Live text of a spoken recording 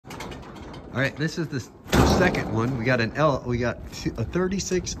All right, this is the second one. We got a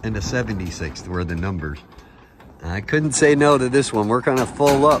 36 and a 76 were the numbers. I couldn't say no to this one. We're kind of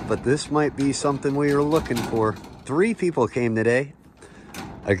full up, but this might be something we were looking for. 3 people came today.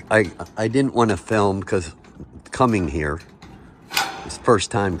 I didn't want to film because coming here, it's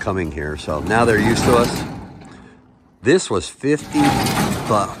first time coming here, so now they're used to us. This was 50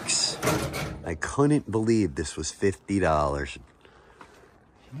 bucks. I couldn't believe this was $50.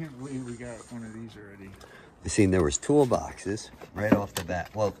 I can't believe we got one of these already. You seen there was toolboxes right off the bat.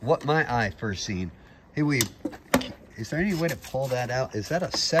 Well, what my eye first seen, hey, is there any way to pull that out? Is that a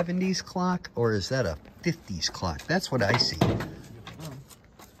 70s clock or is that a 50s clock? That's what I see.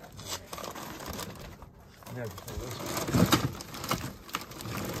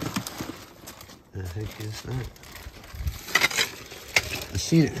 The heck is that? I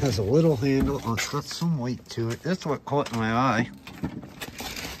seen it has a little handle. Oh, it's got some weight to it. That's what caught my eye.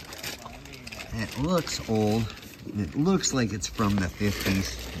 It looks old. It looks like it's from the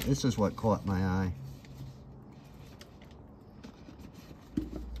 50s. This is what caught my eye.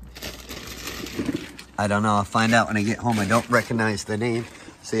 I don't know. I'll find out when I get home. I don't recognize the name.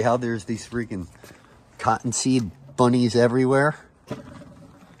 See how there's these freaking cottonseed bunnies everywhere?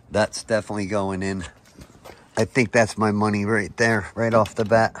 That's definitely going in. I think that's my money right there, right off the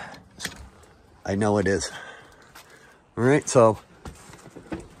bat. I know it is. All right, so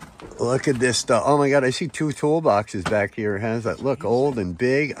look at this stuff. Oh my God, I see 2 toolboxes back here. It has that look old and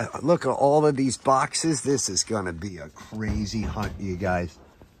big. Look at all of these boxes. This is gonna be a crazy hunt, you guys.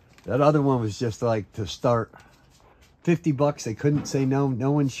 That other one was just like to start. 50 bucks, they couldn't say no.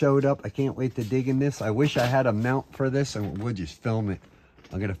 No one showed up. I can't wait to dig in this. I wish I had a mount for this and we'll just film it.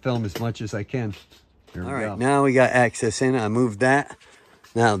 I'm gonna film as much as I can. Here we go. Now we got access in. I moved that.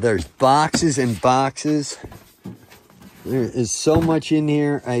 Now there's boxes and boxes. There is so much in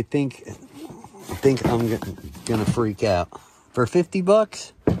here. I think I'm gonna freak out. For 50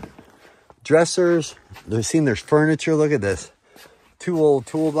 bucks, dressers. There's furniture. Look at this. 2 old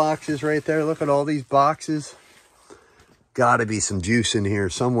toolboxes right there. Look at all these boxes. Gotta be some juice in here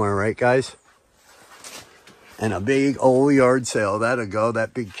somewhere, right, guys? And a big old yard sale. That'll go.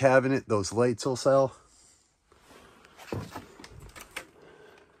 That big cabinet, those lights will sell.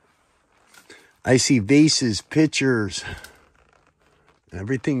 I see vases, pictures.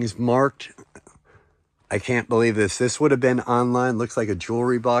 Everything is marked. I can't believe this. This would have been online. Looks like a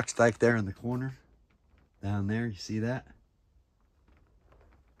jewelry box back there in the corner. Down there, you see that?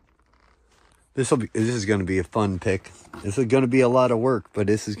 This is going to be a fun pick. This is going to be a lot of work, but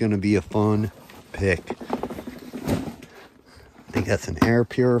this is going to be a fun pick. I think that's an air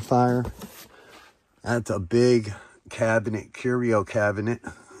purifier. That's a big cabinet, curio cabinet.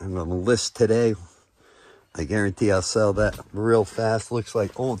 I'm going to list today. I guarantee I'll sell that real fast. Looks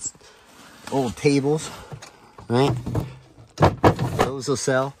like old tables, right? Those will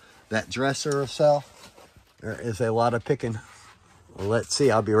sell. That dresser will sell. There is a lot of picking. Well, let's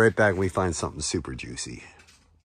see. I'll be right back when we find something super juicy.